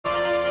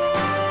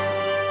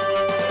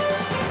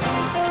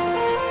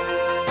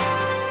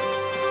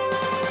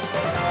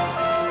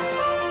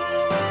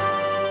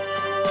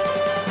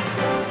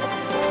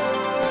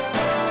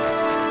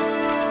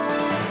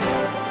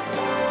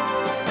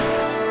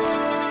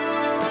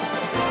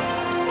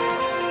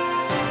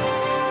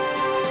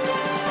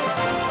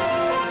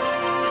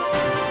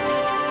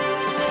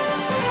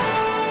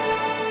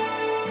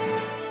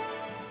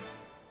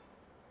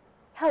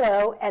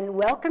and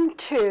welcome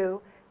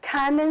to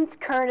Cahnmann's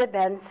Current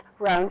Events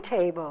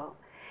Roundtable.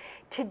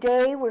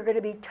 Today we're going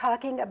to be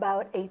talking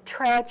about a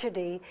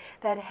tragedy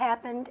that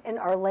happened in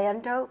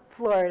Orlando,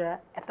 Florida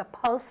at the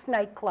Pulse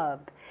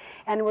Nightclub.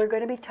 And we're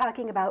going to be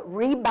talking about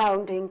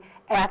rebounding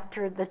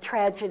after the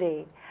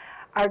tragedy.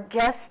 Our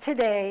guest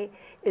today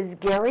is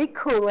Gary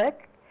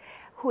Kulik,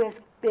 who has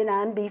been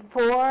on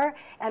before,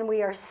 and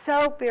we are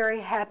so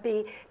very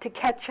happy to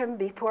catch him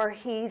before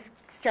he's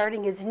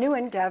starting his new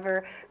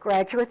endeavor,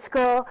 graduate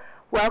school.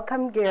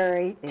 Welcome,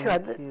 Gary, to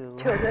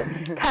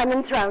the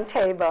Cahnmann's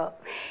Roundtable.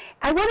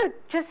 I want to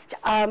just,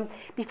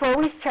 before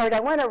we start, I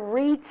want to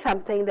read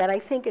something that I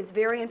think is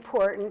very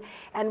important,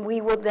 and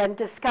we will then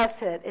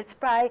discuss it. It's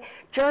by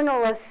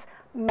journalist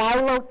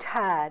Milo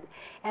Todd,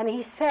 and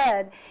he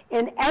said,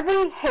 "In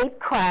every hate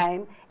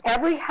crime,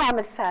 every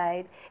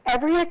homicide,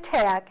 every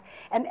attack,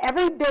 and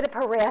every bit of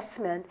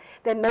harassment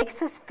that makes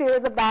us fear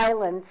the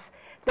violence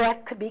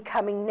that could be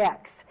coming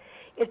next.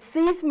 It's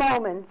these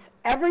moments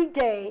every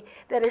day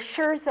that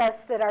assures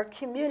us that our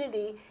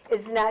community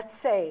is not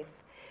safe.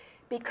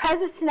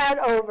 Because it's not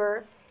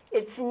over,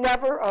 it's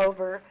never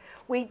over.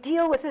 We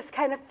deal with this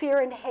kind of fear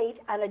and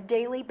hate on a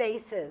daily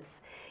basis.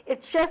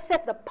 It's just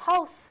that the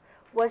pulse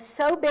was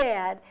so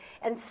bad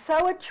and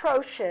so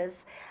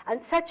atrocious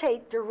on such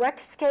a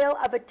direct scale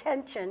of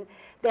attention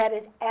that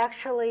it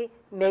actually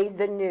made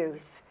the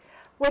news."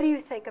 What do you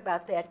think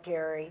about that,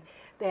 Gary?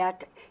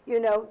 That,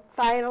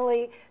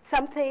 finally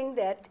something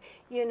that,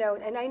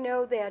 and I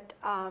know that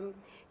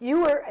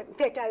you were, in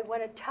fact, I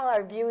want to tell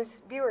our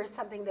viewers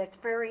something that's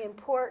very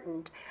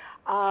important,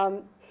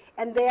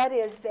 and that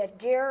is that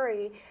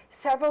Gary,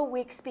 several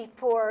weeks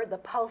before the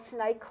Pulse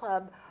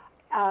nightclub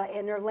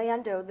in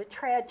Orlando, the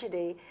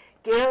tragedy,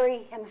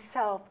 Gary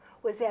himself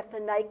was at the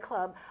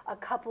nightclub a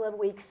couple of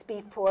weeks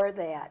before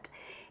that.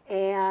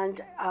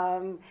 And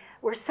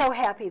we're so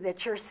happy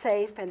that you're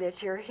safe and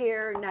that you're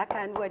here. Knock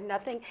on wood,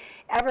 nothing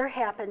ever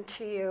happened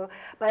to you.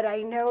 But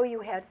I know you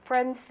had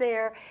friends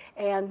there,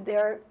 and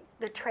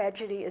the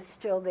tragedy is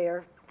still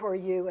there for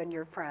you and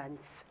your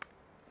friends.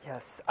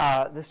 Yes,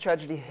 this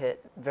tragedy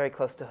hit very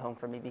close to home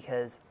for me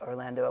because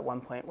Orlando at one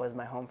point was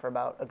my home for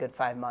about a good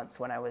 5 months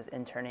when I was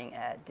interning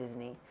at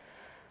Disney.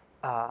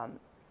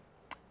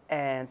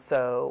 And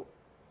so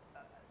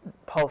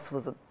Pulse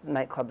was a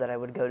nightclub that I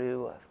would go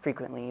to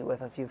frequently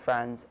with a few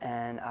friends,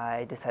 and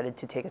I decided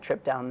to take a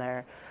trip down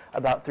there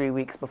about 3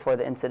 weeks before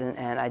the incident,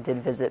 and I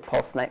did visit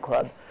Pulse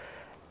nightclub,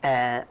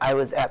 and I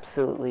was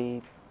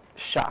absolutely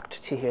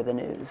shocked to hear the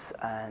news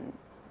and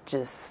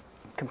just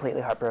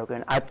completely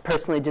heartbroken. I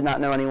personally did not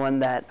know anyone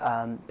that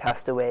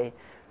passed away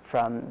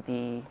from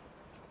the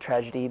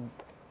tragedy.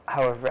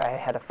 However, I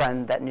had a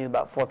friend that knew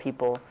about 4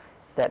 people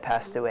that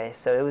passed away,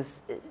 so it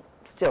was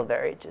still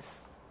very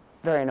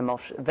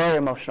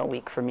emotional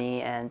week for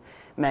me and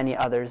many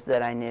others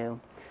that I knew.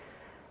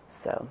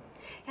 So.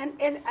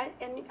 And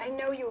I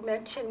know you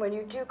mentioned when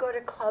you do go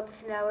to clubs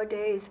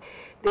nowadays,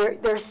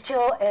 there's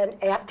still an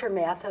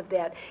aftermath of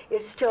that.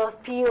 It's still a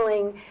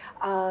feeling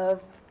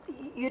of,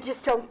 you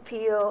just don't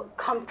feel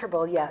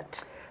comfortable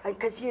yet,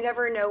 because you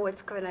never know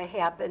what's going to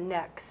happen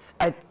next.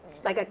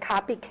 Like a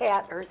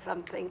copycat or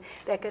something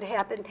that could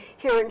happen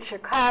here in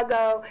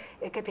Chicago.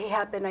 It could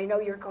happen. I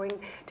know you're going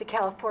to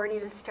California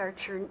to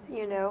start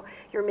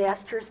your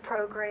master's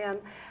program.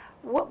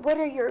 What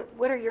are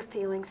your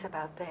feelings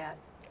about that?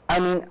 I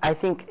mean, I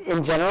think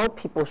in general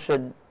people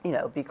should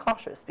be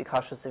cautious. Be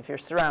cautious of your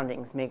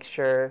surroundings. Make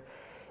sure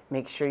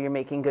you're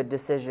making good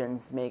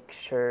decisions.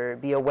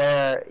 Be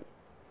aware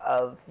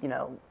of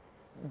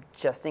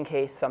just in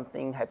case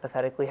something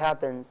hypothetically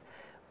happens.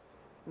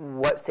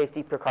 What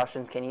safety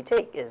precautions can you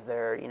take? Is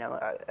there,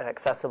 an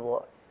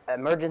accessible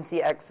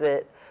emergency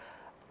exit?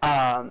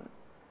 I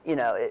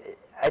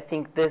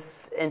think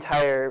this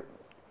entire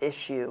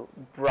issue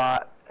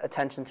brought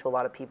attention to a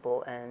lot of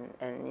people, and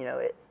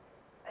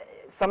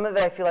some of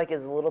it I feel like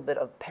is a little bit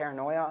of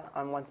paranoia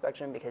on one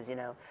spectrum, because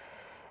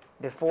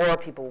before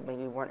people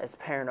maybe weren't as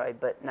paranoid,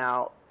 but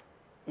now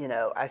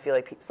I feel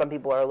like some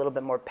people are a little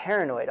bit more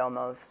paranoid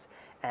almost,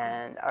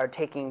 and are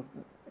taking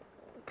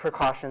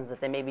precautions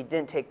that they maybe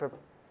didn't take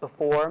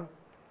before.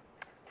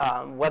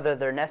 Whether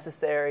they're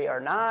necessary or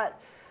not,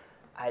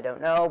 I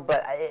don't know,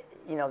 but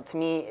to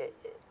me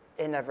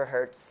it never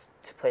hurts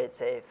to play it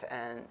safe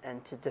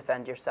and to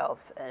defend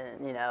yourself.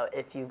 And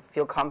if you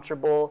feel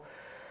comfortable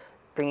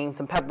bringing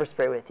some pepper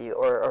spray with you,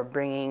 or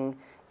bringing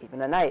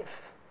even a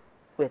knife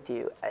with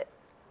you,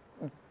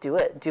 do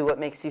it. Do what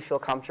makes you feel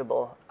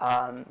comfortable.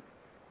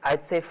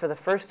 I'd say for the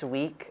first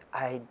week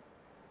I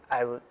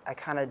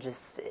kind of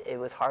just, it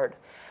was hard.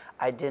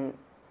 I didn't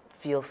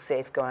feel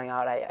safe going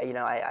out.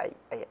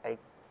 I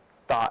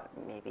thought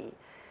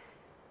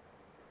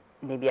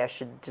maybe I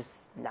should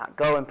just not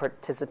go and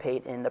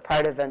participate in the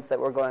Pride events that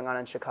were going on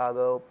in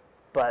Chicago.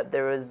 But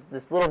there was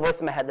this little voice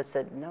in my head that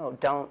said, no,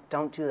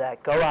 don't do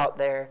that. Go out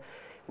there,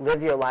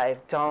 live your life.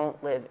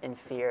 Don't live in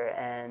fear.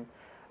 And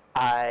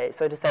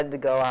so I decided to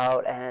go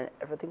out, and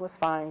everything was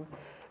fine.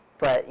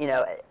 But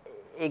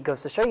it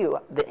goes to show you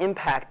the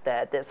impact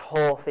that this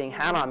whole thing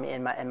had on me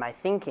in my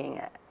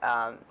thinking.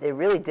 It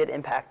really did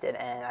impact it,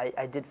 and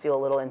I did feel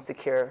a little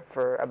insecure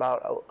for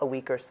about a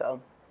week or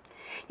so.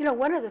 You know,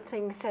 one of the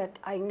things that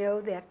I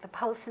know that the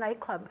Pulse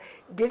Nightclub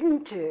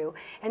didn't do,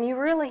 and you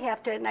really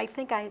have to, and I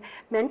think I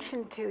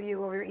mentioned to you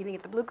when we were eating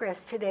at the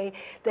Bluegrass today,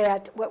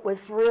 that what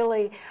was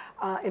really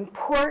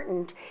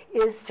important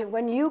is to,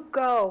 when you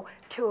go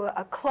to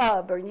a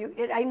club, or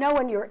I know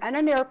when you're on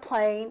an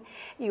airplane,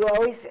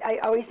 I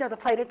always know the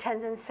flight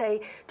attendants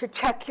say to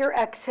check your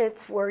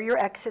exits, where your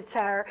exits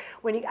are.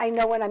 I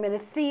know when I'm in a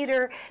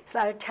theater, a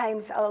lot of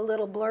times a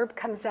little blurb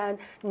comes on,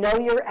 know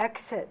your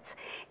exits.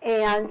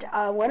 And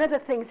one of the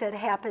things that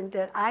happened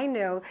that I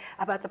know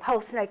about the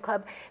Pulse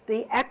Nightclub,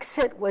 the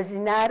exit was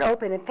not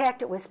open. In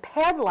fact, it was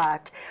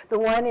padlocked, the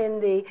one in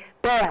the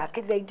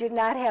back. They did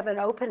not have an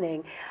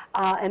opening,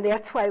 and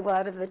that's why a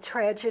lot of the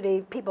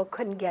tragedy, people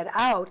couldn't get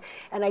out.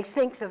 And I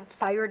think the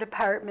fire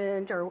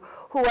department or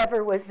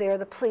whoever was there,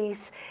 the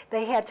police,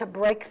 they had to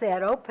break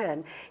that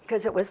open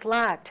because it was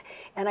locked.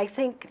 And I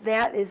think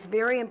that is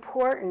very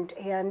important.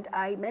 And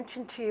I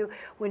mentioned to you,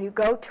 when you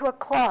go to a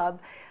club,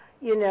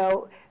 you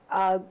know,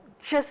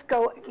 just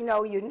go, you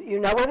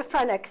know where the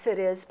front exit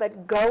is,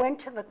 but go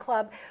into the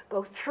club,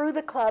 go through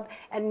the club,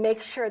 and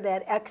make sure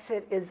that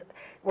exit is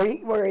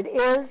where it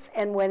is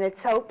and when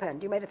it's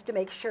opened. You might have to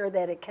make sure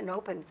that it can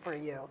open for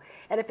you.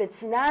 And if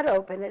it's not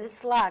open and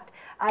it's locked,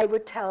 I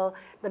would tell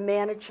the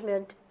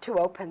management to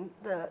open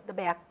the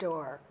back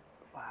door.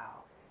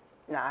 Wow.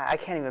 No, I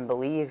can't even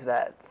believe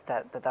that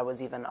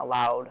was even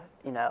allowed.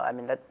 You know, I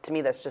mean, to me,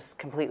 that's just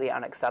completely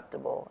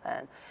unacceptable.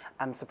 And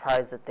I'm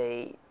surprised that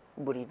they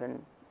would even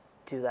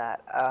do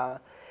that.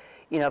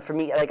 You know, for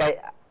me, like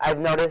I've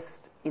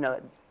noticed, you know,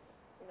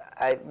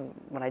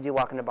 when I do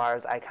walk into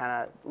bars, I kind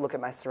of look at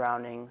my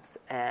surroundings,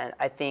 and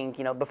I think,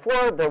 you know,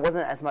 before there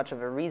wasn't as much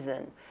of a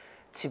reason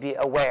to be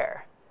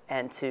aware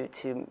and to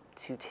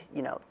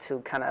you know, to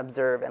kind of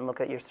observe and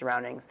look at your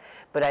surroundings.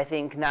 But I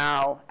think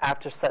now,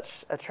 after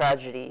such a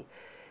tragedy,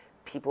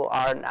 people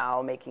are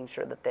now making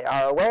sure that they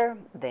are aware.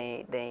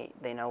 They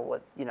know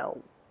what, you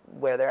know,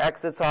 where their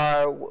exits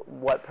are,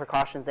 what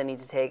precautions they need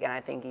to take, and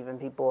I think even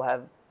people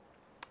have,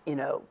 you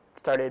know,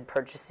 started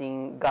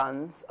purchasing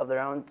guns of their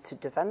own to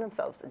defend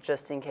themselves,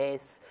 just in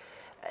case,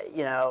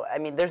 you know, I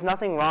mean, there's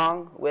nothing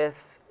wrong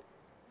with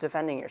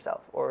defending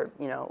yourself, or,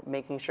 you know,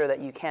 making sure that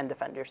you can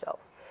defend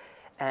yourself,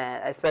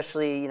 and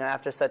especially, you know,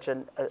 after such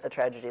a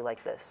tragedy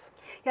like this.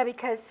 Yeah,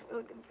 because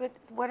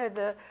one of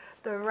the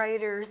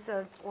writers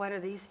of one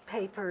of these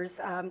papers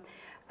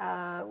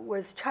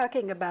was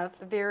talking about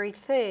the very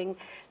thing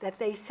that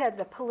they said,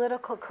 the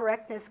political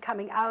correctness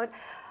coming out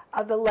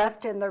of the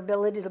left and their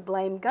ability to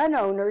blame gun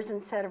owners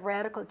instead of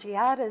radical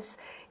jihadists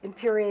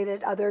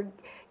infuriated other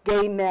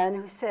gay men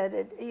who said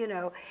it, you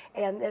know,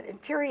 and it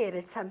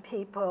infuriated some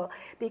people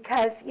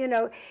because, you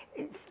know,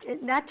 it's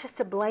not just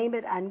to blame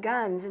it on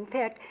guns. In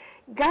fact,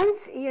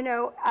 guns, you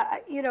know,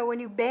 when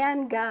you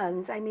ban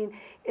guns, I mean,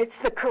 it's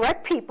the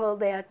correct people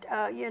that,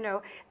 you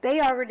know,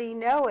 they already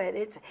know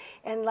it.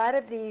 And a lot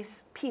of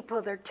these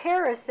people, they're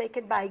terrorists. They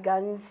can buy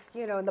guns,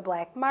 you know, in the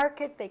black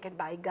market. They can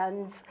buy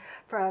guns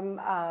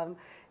from,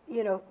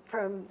 you know,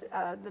 from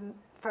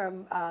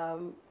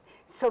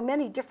so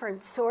many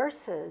different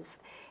sources.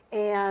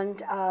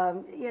 And,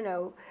 you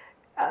know,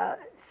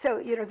 so,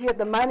 you know, if you have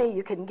the money,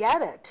 you can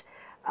get it.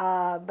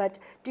 But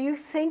do you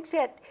think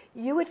that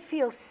you would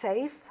feel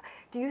safe?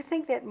 Do you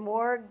think that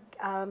more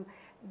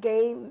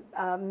gay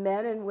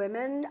men and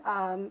women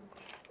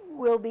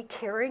will be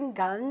carrying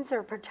guns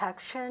or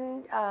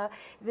protection?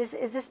 Has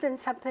this been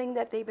something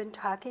that they've been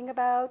talking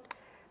about?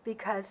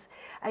 Because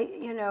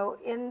you know,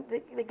 in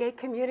the gay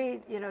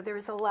community, you know,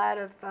 there's a lot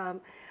of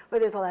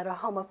there's a lot of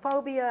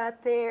homophobia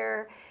out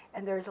there,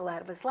 and there's a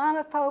lot of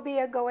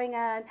Islamophobia going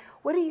on.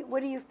 What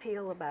do you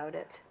feel about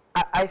it?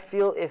 I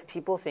feel if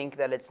people think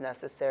that it's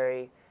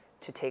necessary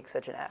to take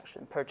such an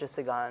action, purchase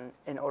a gun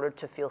in order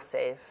to feel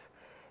safe,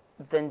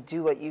 then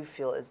do what you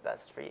feel is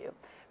best for you.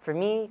 For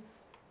me,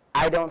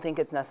 I don't think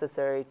it's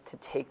necessary to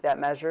take that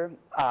measure.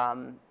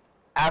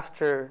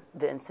 After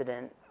the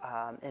incident,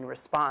 in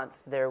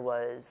response, there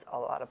was a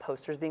lot of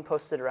posters being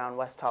posted around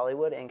West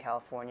Hollywood in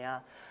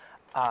California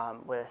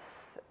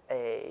with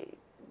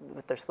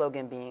their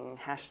slogan being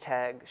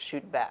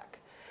 #shootback,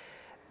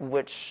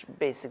 which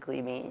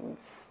basically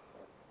means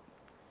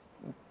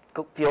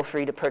feel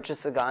free to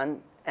purchase a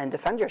gun and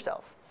defend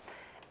yourself.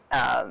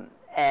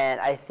 And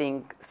I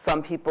think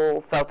some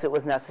people felt it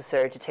was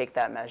necessary to take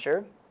that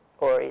measure,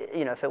 or,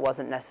 you know, if it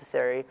wasn't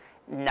necessary,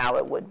 now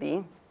it would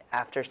be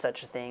after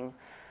such a thing.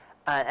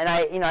 And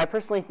I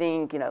personally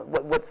think, you know,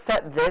 what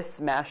set this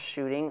mass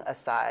shooting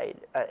aside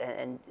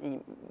and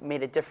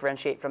made it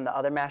differentiate from the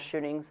other mass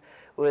shootings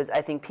was,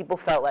 I think people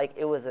felt like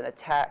it was an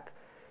attack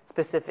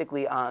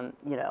specifically on,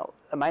 you know,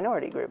 a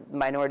minority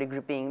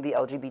group being the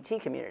LGBT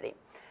community.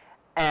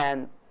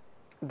 And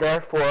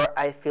therefore,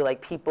 I feel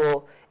like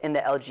people in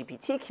the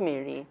LGBT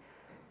community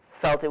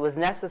felt it was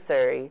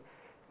necessary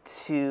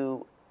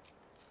to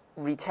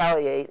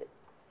retaliate,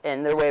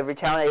 and their way of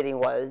retaliating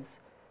was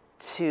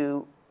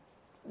to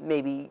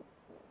maybe,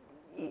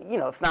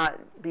 if not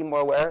be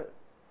more aware,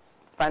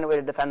 find a way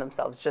to defend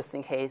themselves just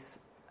in case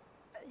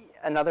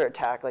another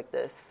attack like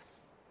this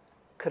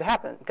could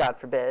happen. God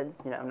forbid,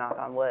 knock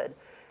on wood.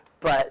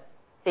 But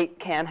it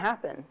can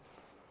happen.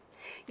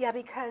 Yeah,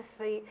 because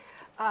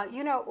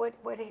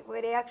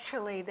what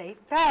actually they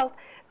felt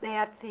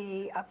that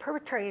the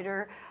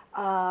perpetrator,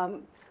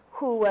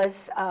 who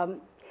was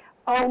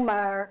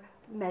Omar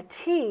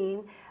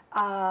Mateen,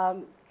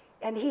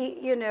 and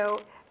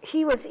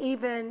he was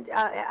even,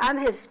 on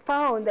his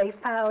phone, they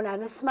found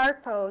on his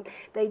smartphone,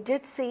 they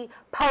did see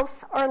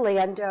Pulse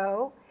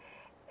Orlando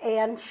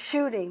and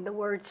shooting, the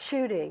word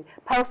shooting,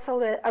 Pulse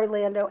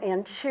Orlando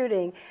and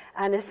shooting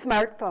on his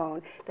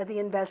smartphone that the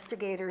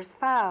investigators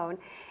found.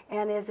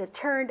 And as it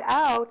turned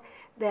out,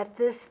 that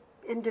this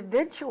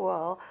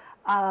individual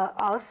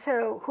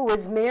also, who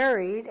was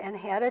married and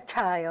had a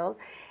child,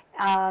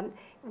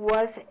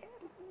 was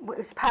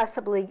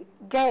possibly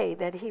gay,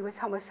 that he was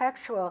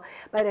homosexual.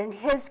 But in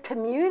his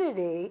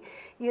community,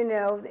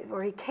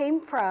 where he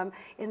came from,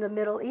 in the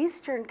Middle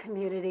Eastern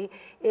community,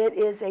 it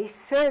is a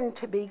sin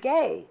to be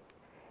gay.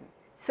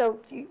 So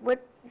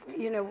what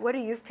do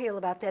you feel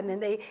about that?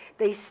 And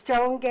they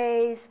stone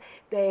gays,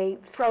 they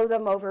throw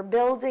them over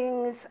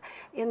buildings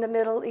in the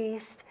Middle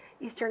East,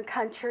 Eastern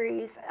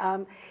countries,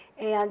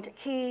 and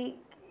he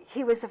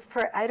was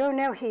afraid. I don't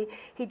know. He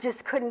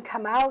just couldn't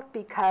come out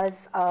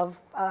because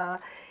of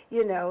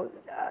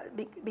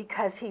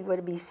because he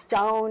would be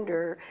stoned,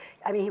 or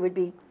he would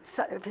be.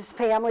 His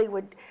family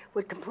would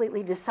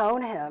completely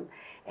disown him,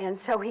 and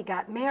so he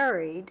got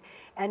married.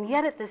 And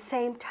yet at the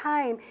same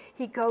time,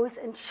 he goes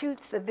and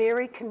shoots the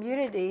very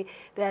community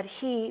that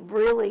he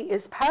really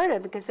is part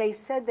of, because they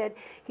said that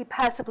he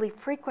possibly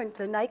frequented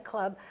the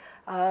nightclub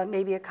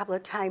maybe a couple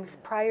of times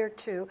prior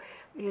to,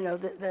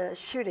 the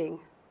shooting,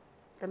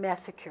 the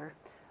massacre.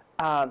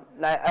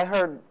 I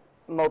heard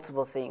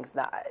multiple things.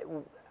 Now,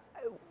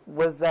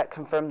 was that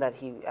confirmed that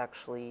he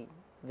actually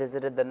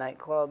visited the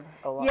nightclub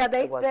a lot? Yeah,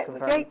 they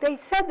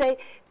said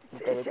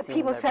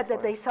people said before.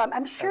 that they saw him.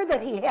 I'm sure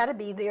that he had to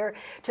be there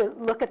to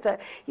look at the,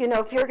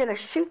 if you're going to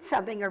shoot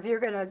something or if you're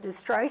going to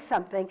destroy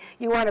something,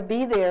 you want to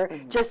be there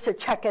just to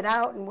check it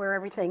out and where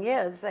everything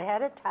is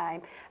ahead of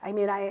time. I'm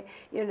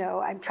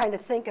trying to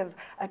think of,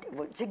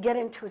 to get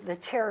into the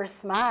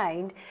terrorist's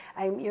mind,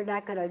 you're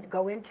not going to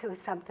go into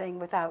something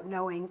without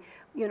knowing,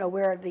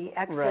 where the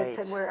exits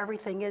and where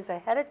everything is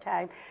ahead of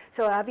time.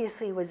 So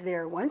obviously he was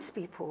there once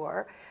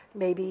before.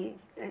 Maybe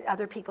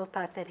other people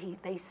thought that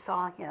they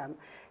saw him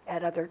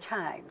at other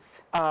times.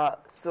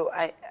 So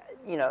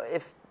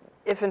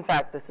if in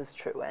fact this is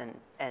true,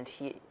 and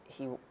he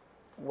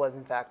was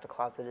in fact a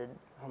closeted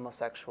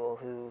homosexual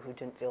who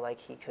didn't feel like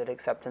he could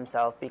accept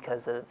himself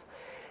because of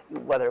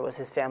whether it was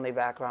his family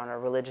background or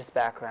religious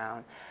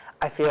background,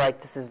 I feel like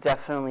this is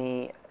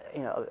definitely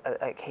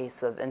a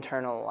case of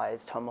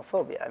internalized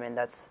homophobia.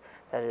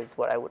 That is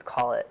what I would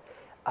call it.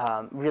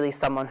 Really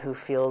someone who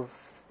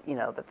feels,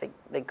 that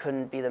they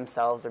couldn't be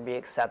themselves or be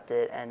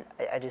accepted, and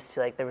I just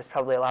feel like there was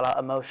probably a lot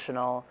of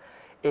emotional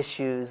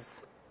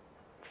issues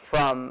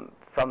from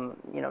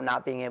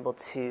not being able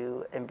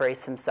to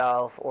embrace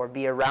himself or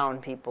be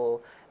around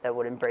people that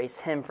would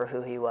embrace him for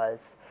who he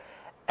was.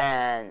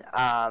 And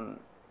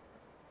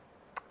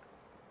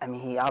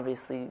he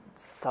obviously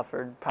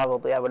suffered,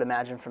 probably, I would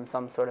imagine, from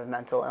some sort of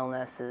mental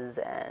illnesses,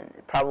 and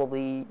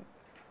probably,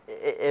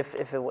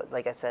 if it was,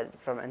 like I said,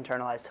 from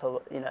internalized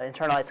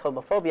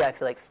homophobia, I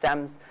feel like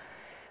stems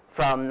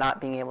from not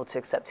being able to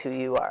accept who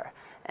you are,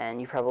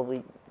 and you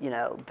probably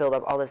build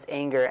up all this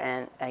anger,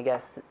 and I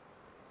guess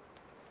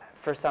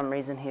for some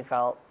reason he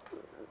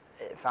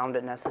found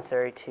it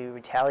necessary to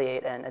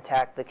retaliate and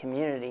attack the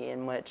community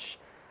in which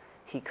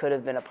he could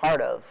have been a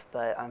part of,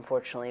 but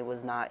unfortunately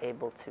was not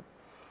able to.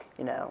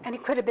 And he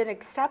could have been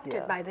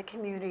accepted by the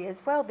community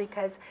as well,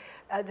 because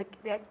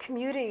that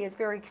community is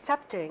very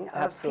accepting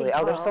Absolutely. of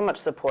people. There's so much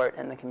support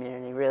in the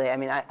community, really.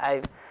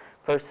 I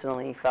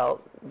personally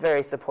felt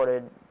very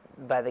supported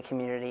by the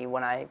community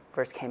when I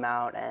first came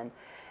out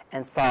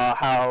and saw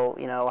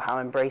how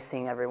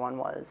embracing everyone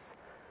was.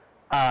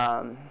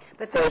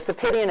 So it's a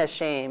pity and a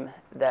shame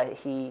that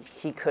he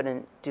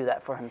couldn't do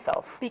that for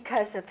himself.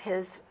 Because of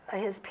his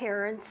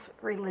parents'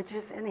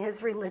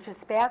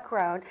 religious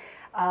background,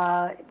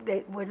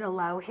 they wouldn't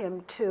allow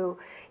him to.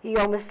 He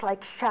almost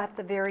shot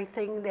the very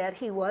thing that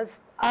he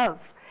was of,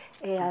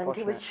 and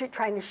he was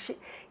trying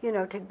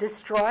to to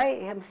destroy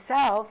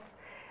himself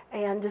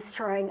and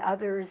destroying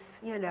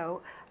others,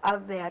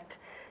 of that.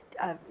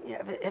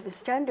 Of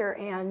his gender,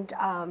 and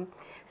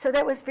so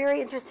that was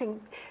very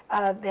interesting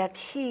that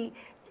he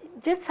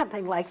did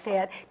something like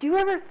that. Do you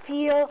ever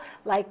feel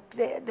like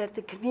that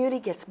the community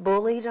gets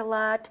bullied a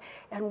lot,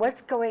 and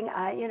what's going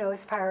on,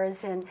 as far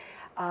as in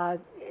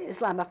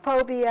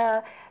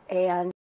Islamophobia and